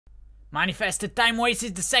Manifested Timeways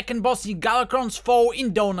is the second boss in Galakrond's foe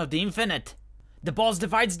in Dawn of the Infinite. The boss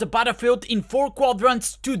divides the battlefield in 4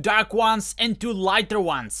 quadrants, 2 dark ones and 2 lighter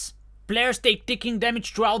ones. Players take ticking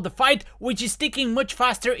damage throughout the fight, which is ticking much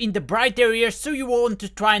faster in the bright areas, so you want to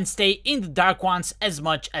try and stay in the dark ones as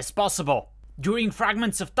much as possible. During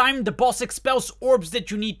fragments of time, the boss expels orbs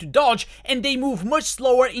that you need to dodge, and they move much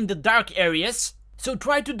slower in the dark areas, so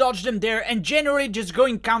try to dodge them there, and generally just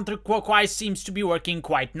going counterclockwise seems to be working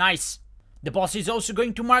quite nice. The boss is also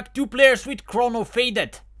going to mark 2 players with Chrono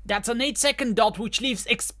Faded. That's an 8-second dot which leaves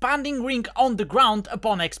expanding ring on the ground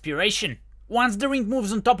upon expiration. Once the ring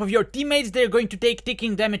moves on top of your teammates, they're going to take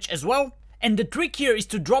ticking damage as well. And the trick here is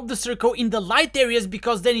to drop the circle in the light areas,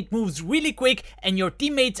 because then it moves really quick and your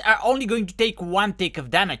teammates are only going to take 1 tick of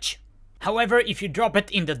damage. However, if you drop it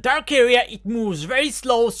in the dark area, it moves very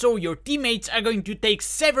slow, so your teammates are going to take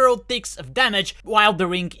several ticks of damage while the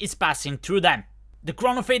ring is passing through them. The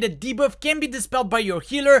Chrono Faded debuff can be dispelled by your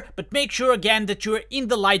healer, but make sure again that you are in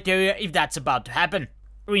the light area if that's about to happen.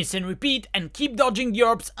 Rinse and repeat and keep dodging the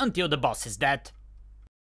orbs until the boss is dead.